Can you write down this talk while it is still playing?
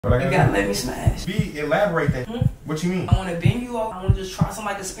You gotta let me smash. Elaborate that. What you mean? I wanna bend you over. I wanna just try some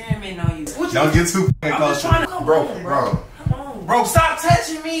like experiment on you. What you Don't get too fucking close. I'm just trying to come bro. Come on. Bro, stop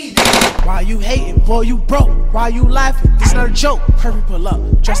touching me. Why you hating? Boy, you broke. Why you laughing? This not a joke. Hurry, pull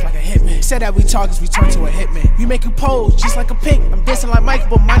up, dressed like a hitman. Said that we talkers, we turn to a hitman. We make you pose just like a pig. I'm dancing like Mike,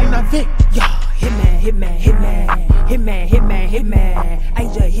 but money not Vic. Yeah, hitman. I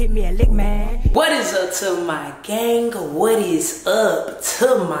just hit me a lick, man. What is up to my gang? What is up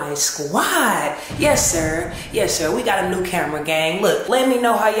to my squad? Yes, sir. We got a new camera, gang. Look, let me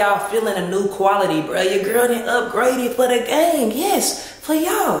know how y'all feeling a new quality, bro. Your girl done upgraded for the gang. Yes, for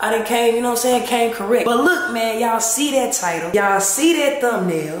y'all. I done came, you know what I'm saying, came correct. But look, man, y'all see that title. Y'all see that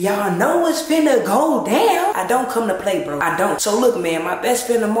thumbnail. Y'all know it's finna go down. I don't come to play, bro. I don't. So look, man, my best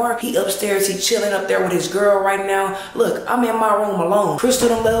friend Amar, he upstairs, he chilling up there with his girl right now. Look, I'm in my room alone. Crystal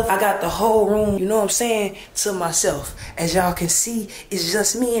done left. I got the whole room, you know what I'm saying, to myself. As y'all can see, it's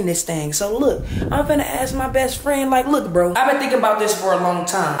just me in this thing. So look, I'm finna ask my best friend, like, look, bro, I've been thinking about this for a long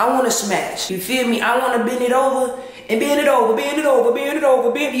time. I wanna smash. You feel me? I wanna bend it over. And bend it over,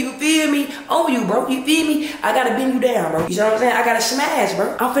 you feel me? On you, bro, you feel me? I gotta bend you down, bro. You know what I'm saying? I gotta smash,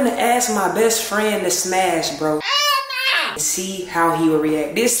 bro. I'm finna ask my best friend to smash, bro. See how he will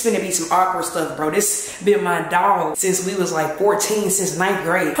react. This finna be some awkward stuff, bro. This been my dog since we was like 14, since 9th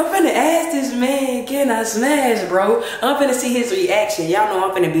grade. I'm finna ask this man, can I smash, bro? I'm finna see his reaction. Y'all know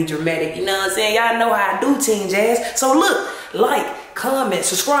I'm finna be dramatic, you know what I'm saying? Y'all know how I do, Teen Jazz. So look, like, comment,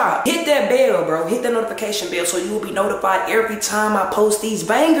 subscribe, hit that bell, bro. Hit that notification bell so you will be notified every time I post these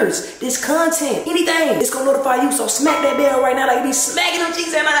bangers, this content, anything. It's gonna notify you. So smack that bell right now like you be smacking them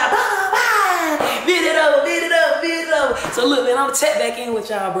cheeks at my bend it over. So look, man, I'm gonna tap back in with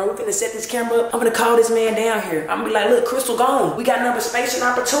y'all, bro. We're gonna set this camera up. I'm gonna call this man down here. I'm gonna be like, look, Crystal gone. We got another space and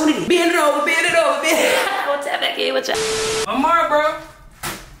opportunity. Bend it over. I'm gonna tap back in with y'all. Amar, bro.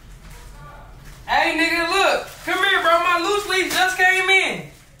 Hey, nigga, look. Come here, bro. My loose leaf just came in.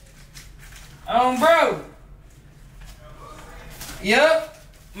 Bro. Yup.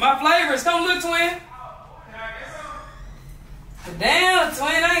 My flavors. Come look, twin. Damn,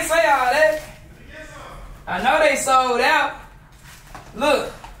 twin. I ain't say all that. I know they sold out.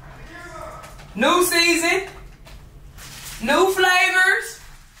 Look. New season. New flavors.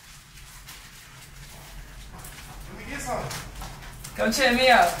 Let me get some. Come check me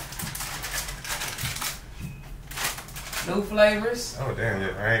out. New flavors. Oh damn,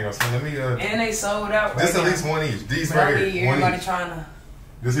 yeah. I ain't gonna say. Let me And they sold out. This right at least one each. These right right here. Everybody each. trying to.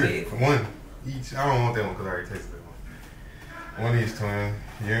 This here. One each. I don't want that one because I already tasted that one. One each, twin.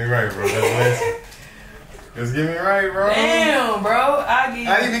 You ain't right, bro. That's last. Just get me right, bro. Damn, bro. I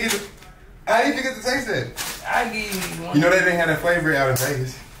didn't even get to taste it. I give you one. You know they didn't have that flavor out in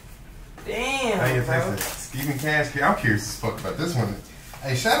Vegas. Damn, I didn't bro. taste it. Stephen Cash. I'm curious as fuck about this one.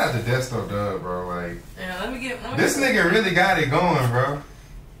 Hey, shout out to Desto Dub, bro. Like, yeah, let me this nigga really got it going, bro.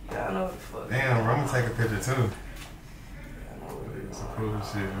 Yeah, I know what the fuck. Damn, bro. I'm gonna take a picture too. Some cool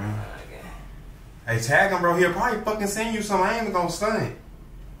shit, man. Hey, tag him, bro. He'll probably fucking send you some. I ain't even gonna stunt.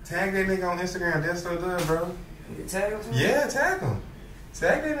 Tag that nigga on Instagram, Desto Dub, bro. You tag him? Yeah, tag him.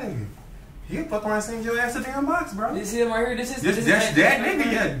 Tag that nigga. He'll fuck around and send your ass a damn box, bro. This him right here. This that's that nigga,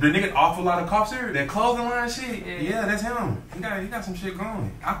 yeah. The nigga awful lot of cough syrup, that clothing line shit. Yeah, that's him. He got some shit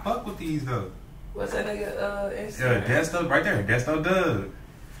going. I fuck with these though. What's that nigga Instagram? Yeah, Desto right there. Desto Dub.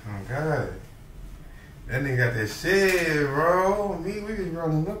 Oh god. That nigga got that shit, bro. We be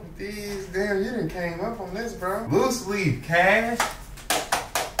rolling up with these. Damn, you done came up on this, bro. Loose leaf, cash.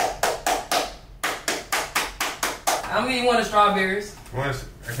 I'm gonna eat one of the strawberries. I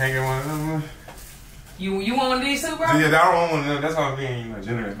can't get one of them. You want one of these too, bro? Yeah, I don't want one of them. That's why I'm being,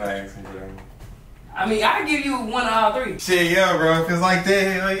 generous by asking for them. I mean, I give you one of all three. Shit, yeah, bro. If it's like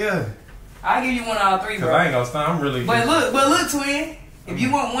that, hell yeah. I give you one of all three, bro. I ain't gonna stop. I'm really. But look, twin. If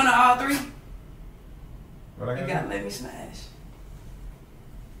you want one of all three, you gotta let me smash.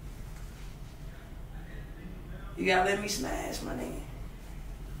 You gotta let me smash, my nigga.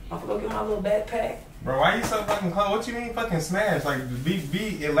 I'm gonna go get my little backpack. Bro, why you so fucking close? What you mean fucking smash? Like,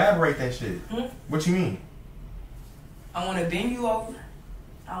 elaborate that shit. What you mean? I want to bend you over.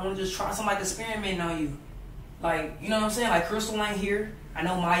 I want to just try some like experiment on you. Like, you know what I'm saying? Like, Crystal ain't here. I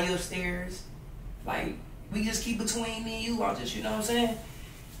know Maya upstairs. Like, we just keep between me and you. I'll just, you know what I'm saying?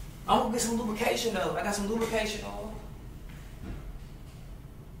 I'm gonna get some lubrication though. I got some lubrication on.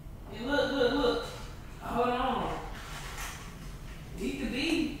 Hey, look. Hold on. He could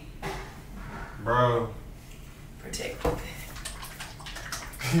be. Bro. Protect. Bro,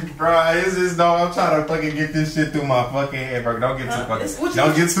 it's just dog. I'm trying to fucking get this shit through my fucking head, bro. Don't get too fucking close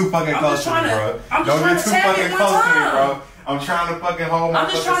to me, bro. Don't get too fucking close to me, bro. I'm trying to fucking hold my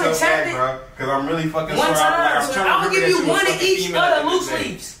fucking self back, bro. Because I'm really fucking one sure. I will give you one of each of the loose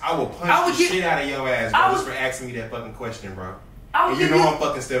leaves. I will punch the shit out of your ass, bro, just for asking me that fucking question, bro. And you know I'm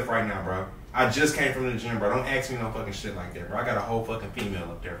fucking stiff right now, bro. I just came from the gym, bro. Don't ask me no fucking shit like that, bro. I got a whole fucking female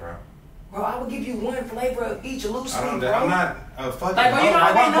up there, bro. Bro, I will give you one flavor of each loose leaf, bro. I'm not a fucking... Like,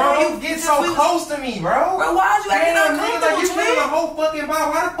 bro, you know you get so close to me, bro. Bro, why is you acting uncomfortable, like, you twin? feeling the whole fucking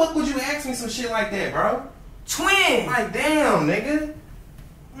bottle. Why the fuck would you ask me some shit like that, bro? Twin. Like, damn, nigga.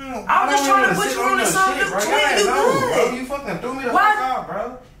 I was just trying to put you on to something. Twin, you good. Bro, you fucking threw me the fuck out,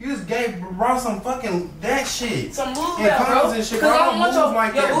 bro. You just brought some fucking that shit. Some movement, bro. And shit, bro. I don't move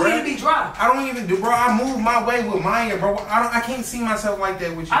like that, bro. To be dry. I don't even do, bro. I move my way with Maya, bro. I can't see myself like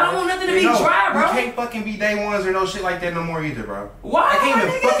that with you. I don't want nothing to be dry, bro. You can't fucking be day ones or no shit like that no more either, bro. Why? I can't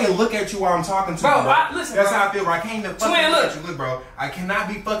even fucking look at you while I'm talking to you, bro. Listen, that's bro. how I feel, bro. I can't even fucking look at you. Look, bro. I cannot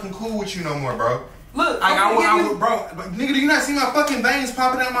be fucking cool with you no more, bro. Look, I would, bro. Nigga, do you not see my fucking veins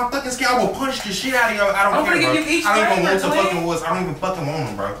popping out my fucking skin? I will punch the shit out of you. I don't care, bro. I don't even want the fucking woods. I don't even fucking want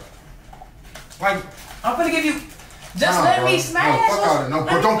them, bro. Like, I'm gonna give you. Just let me smash. No, fuck all that. No,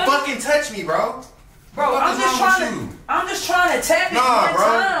 bro. Don't fucking touch me, bro. Bro, I'm just trying to tap it one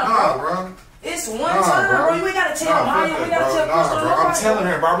time, bro. It's one time, bro. You ain't gotta tell Maya. We gotta tell Crystal. Bro. I'm telling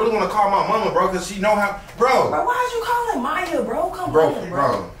her, bro. I really want to call my mama, bro, because she know how, bro. Bro, why is you calling Maya, bro? Come on,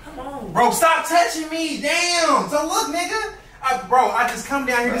 bro. Bro, stop touching me. Damn. So look, nigga. Bro, I just come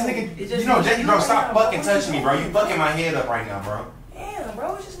down here. This nigga, bro, stop fucking touching me, bro. You fucking my head up right now, bro. Damn,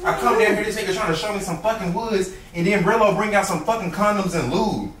 bro. It's just I come down here, this nigga trying to show me some fucking woods, and then Brillo bring out some fucking condoms and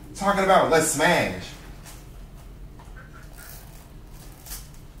lube. Talking about let's smash.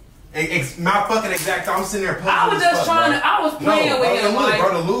 My fucking exact. I'm sitting there. I was just trying to. I was playing with him, look,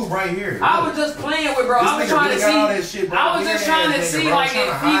 bro. The lube right here. Look. I was just playing with, bro. I was trying to see. All that shit, bro. I was just trying to see, like,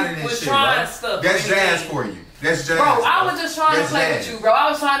 if he was trying stuff. That's jazz for you. That's jazz. Bro, I was just trying to play with you, bro.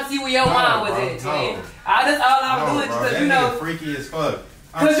 I was trying to see where your mind was at, man. That's all I was doing, because you know. Freaky as fuck.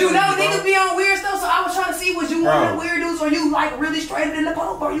 Cause you know niggas be on weird stuff, so I was trying to see was you one of the weird dudes, or you like really straight in the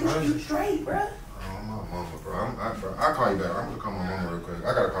pole, bro. You straight, bro. Mama, bro. I'll call you back. I'm gonna call my mama real quick.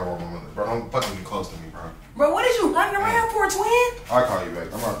 I gotta call my mama. Bro, don't fucking get close to me, bro. Bro, what is you running around for, twin? I'll call you back.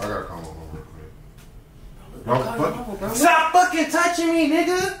 I gotta call my mama real quick. Bro, stop fucking touching me,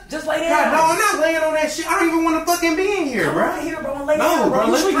 nigga. Just lay down. God, no, I'm not laying on that shit. I don't even want to fucking be in here, bro. Right here, bro. Lay down, bro.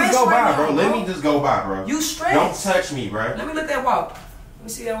 Let me just go by, bro. Let me just go by, bro. You stressed. Don't touch me, bro. Let me look that walk. Let me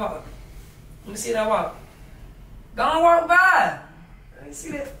see that walk. Let me see that walk. Go on, walk by. Let me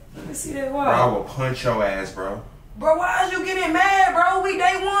see that. Let me see that walk. Bro, I will punch your ass, bro. Bro, why is you getting mad, bro? We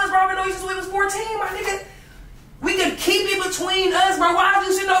day ones, bro. I know you since we was 14, my nigga. We could keep it between us, bro. Why is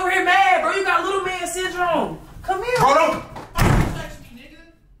you sitting over here mad, bro? You got little man syndrome. Come here, bro. Don't touch me, nigga.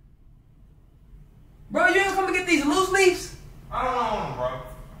 Bro, you ain't come to get these loose leaves? I don't want them, bro.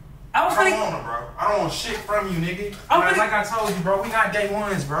 I don't want them, bro. I don't want shit from you, nigga. Like I told you, bro. We not day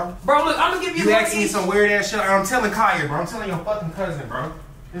ones, bro. Bro, look, I'm gonna give you. You asking me some weird ass shit. I'm telling Kaya, bro. I'm telling your fucking cousin, bro.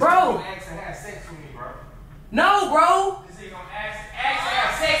 Bro. Ask to have sex with me, bro. No, bro. This nigga gonna ask to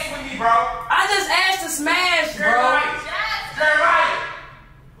have sex with me, bro. I just asked to smash, bro. Right.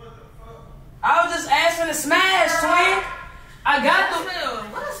 What the fuck? I was just asking to smash, twin. I got the.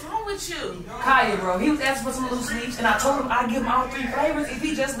 What is wrong with you? Kaya, bro. He was asking for some loose leaves, and I told him I'd give him all 3 flavors if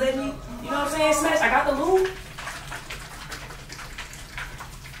he just let me, you know what I'm saying, smash. I got the lube.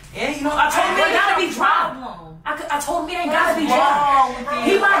 And, you know, I told him it ain't gotta be dry. I told him it ain't gotta be dry.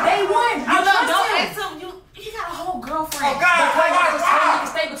 He my day one. Don't ask him. You got a whole girlfriend. Oh, God. Because he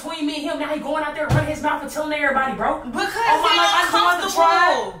stay between me and him. Now he going out there running his mouth and telling everybody, bro. Because I just wanted to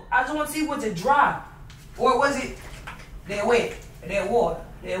try. I just want to see, was it dry? Or was it that wet? That water?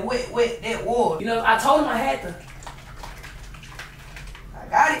 That wet, that water? You know, I told him I had to. I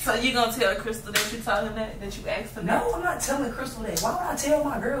got it. So you gonna tell Crystal that you told him that you asked him? No, I'm not telling Crystal that. Why would I tell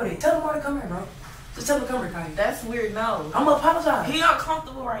my girl that? Tell him why to come here, bro. Just tell him to come here, Kaya. That's weird, no. I'm gonna apologize. He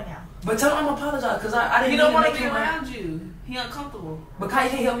uncomfortable right now. But tell him I'm gonna apologize, because I didn't. He don't want to be around you. He uncomfortable. But Kaya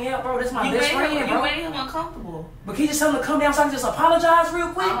can't help me out, bro. That's my best friend, bro. You made him uncomfortable. But can you just tell him to come down so I can just apologize real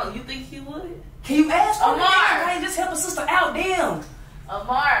quick? Oh, you think he would? Can you ask for Amar? Kaya, just help a sister out, damn.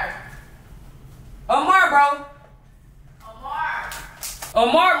 Amar, bro.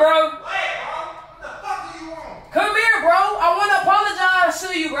 Amar, bro. Wait, bro. What the fuck do you want? Come here, bro. I want to apologize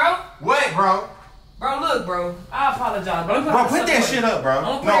to you, bro. What, bro? Bro, look, bro. I apologize, bro. Bro, put that shit up, bro.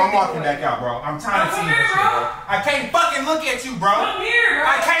 No, I'm walking back out, bro. I'm tired of seeing this shit, bro. I can't fucking look at you, bro. Come here, bro.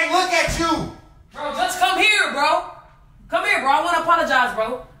 I can't look at you. Bro, just come here, bro. Come here, bro. I want to apologize,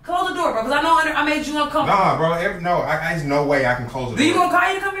 bro. Close the door, bro, because I know I made you uncomfortable. Nah, bro. There's no way I can close the door. Do you want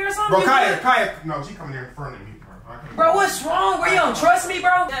Kaya to come here or something? Bro, Kaya, no, she coming here in front of me, bro. Bro, Bro, what's wrong? Bro, you don't trust me,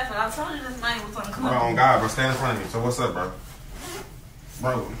 bro? Yes, I told you this man was uncomfortable. Bro, on God, bro, stand in front of me. So what's up, bro?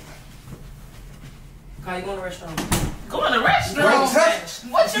 Bro. Kai, you go in the restaurant. Go in the restaurant. Bro, touch.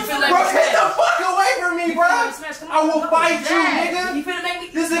 What you feel like? Bro, get the fuck away from me, bro. I will fight you, nigga. You finna make me?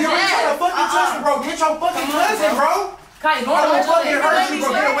 This nigga really trying to fucking touch me, bro. Get your fucking cousin, bro. Kai, go I in the don't fucking restaurant. hurt you, bro.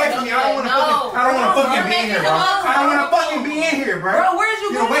 Get away from me. I don't wanna fucking be in here, bro. I don't wanna fucking be in here, bro. Bro, where's you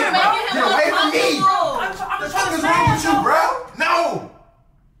Get away, going, bro. man? Get away from me. I'm The trying fuck to is wrong with you, bro? No.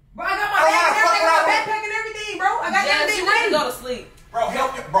 Bro, I got I don't wanna fuck around. backpack and everything, bro. I got everything ready. ready. Go to sleep. Bro,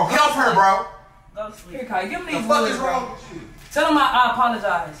 help her, bro. Go to sleep. Here, Kai, give me The these fuck woods, is bro. wrong with you? Tell him I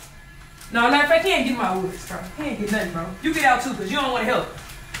apologize. No, matter of fact, he ain't get my woods, bro. He ain't get nothing, bro. You get out too, because you don't want to help.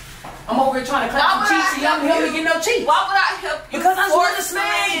 I'm over here trying to clap some cheeks, and y'all don't help me get no cheeks. Why would I help you? Because I just want to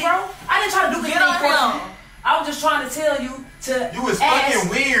smash, bro. I didn't try to do anything Get on for you. him. I was just trying to tell you to You is ask. fucking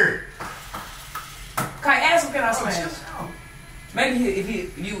weird. Kai, ask him, can I smash? Maybe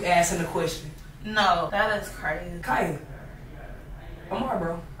if you ask him the question. No, that is crazy. Kai, Amar,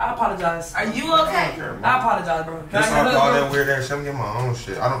 bro. I apologize. Are you okay? I apologize, bro. Can This I get a all hug, that bro? weird ass shit. I'm getting my own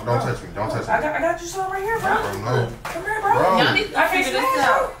shit. Don't touch me. Don't touch me. I got you some right here, bro. Bro, no. Come here, bro. Bro. Y'all need to I can't figure this smash,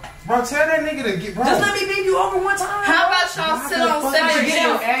 out. bro. Bro, tell that nigga to get, bro. Just let me beat you over one time. How about y'all sit on fuck separate is Get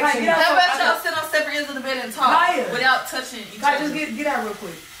out. ends? Kai, get out. How about y'all sit on separate ends of the bed and talk Kaya. without touching each Kai, other? just get out real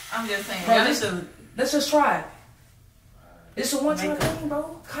quick. I'm just saying. Bro, Y'all need to let's just try it. It's a one-time thing,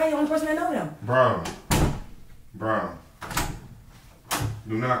 bro. Kai, the only person that know them. Bro.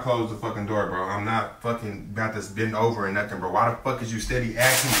 Do not close the fucking door, bro. I'm not fucking about to bend over and nothing, bro. Why the fuck is you steady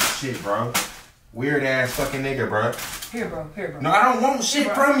asking me shit, bro? Weird ass fucking nigga, bro. Here, bro. No, I don't want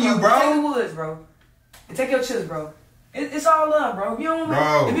shit from you, Take bro. the woods, bro. And take your chips, bro. It's all love, bro. If you don't want me,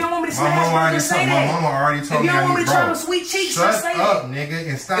 Bro, if you don't want me to my smash, mama bro, already just told say my that. mama already told If me you don't I want me need, to try bro. them sweet cheeks, Shut just say up, that. nigga,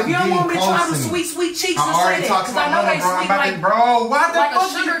 and stop If you don't getting want me to try them close to me. sweet cheeks, I just say already that. talked to Because my I know mama, they bro. I'm sweet about like, to, bro. Why the like a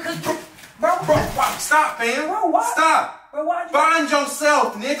fuck sugar you? cookie. Bro, stop, man. Bro, why? Stop. Bro, why you? Find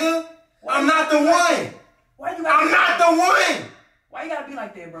yourself, nigga. I'm not the one. Why you gotta? I'm not the one. Why you gotta be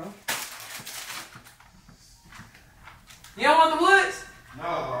like that, bro? You don't want the woods? No,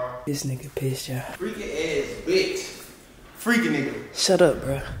 bro. This nigga pissed, y'all. Freaking ass bitch. Freaking nigga. Shut up,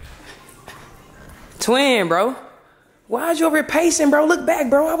 bro. Twin, bro. Why'd you over here pacing, bro? Look back,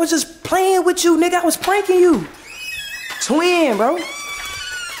 bro. I was just playing with you, nigga. I was pranking you. Twin, bro.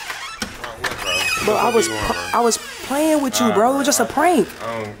 Bro, I was playing with you, bro. It was just a prank.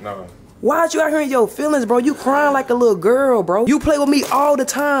 I don't know. Why'd you out here in your feelings, bro? You crying like a little girl, bro. You play with me all the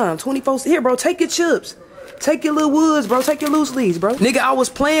time. 24. Here, bro. Take your chips. Take your little woods, bro. Take your loose leaves, bro. Nigga, I was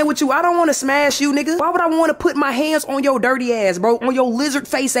playing with you. I don't want to smash you, nigga. Why would I want to put my hands on your dirty ass, bro? On your lizard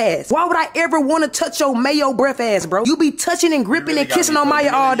face ass? Why would I ever want to touch your mayo breath ass, bro? You be touching and gripping and kissing on Maya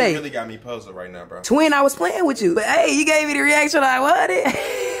all day. You really got me posted right now, bro. Twin, I was playing with you. But hey, you gave me the reaction like, what?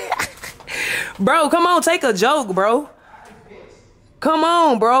 Bro, come on, take a joke, bro. Come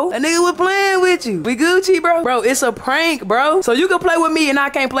on, bro. That nigga was playing with you. We Gucci, bro. Bro, it's a prank, bro. So you can play with me and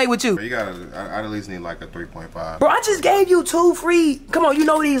I can't play with you. You gotta, I at least need like a 3.5. Bro, I just gave you 2 free. Come on, you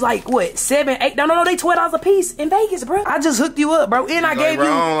know these like, what, 7, 8? No, they $12 a piece in Vegas, bro. I just hooked you up, bro. And I gave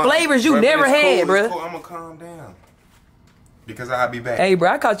you flavors you never had, bro. Cool. I'm gonna calm down. Because I'll be back. Hey, bro,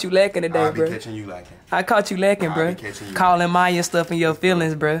 I caught you lacking today, I'll bro. be catching you lacking. I caught you lacking, I'll bro. be catching you Calling Maya stuff in your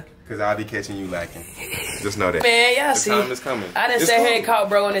feelings, bro. Because I'll be catching you lacking. Just know that. Man, y'all the see. time is coming. I done It's sat here cool. and caught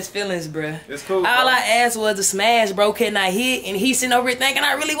bro in his feelings, bro. It's cool, All bro. I asked was a smash, bro. Can I hit? And he sitting over here thinking,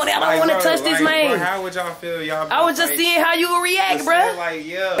 I really want to. I don't want to touch this man. Bro, how would y'all feel? Y'all I was just seeing how you would react, bro. Like,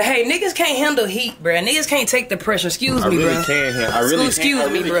 yeah. Hey, niggas can't handle heat, bro. Niggas can't take the pressure. Excuse me, bro. Excuse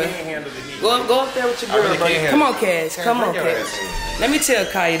me, bro. Can handle the heat. Go up there with your girl, really bro. can't Come on, handle it. Cass. Come on, Bring your Cass. ass in. Let me tell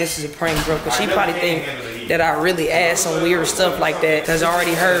Kaya this is a prank, bro, because she really probably can't think handle the heat. that I really asked some weird stuff like that, because I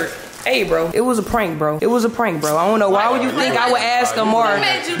already heard. Hey, bro, it was a prank, bro. It was a prank, bro. I don't know. Why would you think I would ask Amar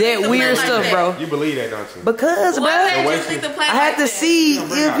that weird stuff, bro? You believe that, don't you? Because, bro, What made I you think the plan had like to that? see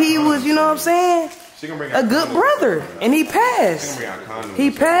if he was, you know what I'm saying, She gonna bring a good brother. And he passed. Bring out condoms.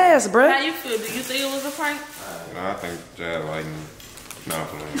 He passed, bro. How you feel? Do you think it was a prank? No, I think Jad like me. No, I'm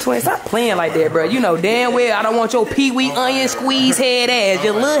playing. Twin, stop playing like that, bro. You know damn well I don't want your pee-wee onion squeeze head ass.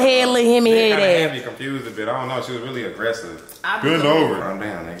 Your little head, little hemmy It head kinda had ass. me confused a bit. I don't know. She was really aggressive. I Good believe over. I'm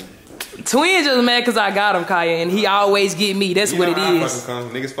down, nigga. Twin just mad because I got him, Kaya, and he always get me. That's what it is.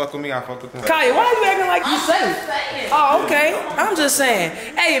 Niggas fuck with me, I fuck with them. Kaya, why you acting like you safe? saying. Oh, okay. I'm just saying.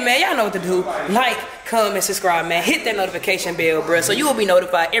 Hey, man, y'all know what to do. Like, comment, subscribe, man. Hit that notification bell, bruh, so you will be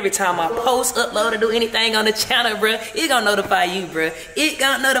notified every time I post, upload, or do anything on the channel, bruh. It gonna notify you, bruh. It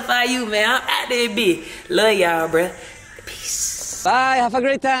gonna notify you, man. I'm out there, bitch. Love y'all, bruh. Peace. Bye, have a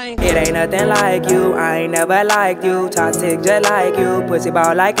great time. It ain't nothing like you, I ain't never liked you. Toxic just like you, pussy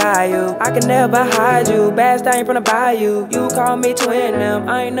ball like Caillou. I can never hide you, bad stain from the bayou. You call me twin them,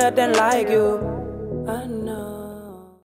 I ain't nothing like you. I know.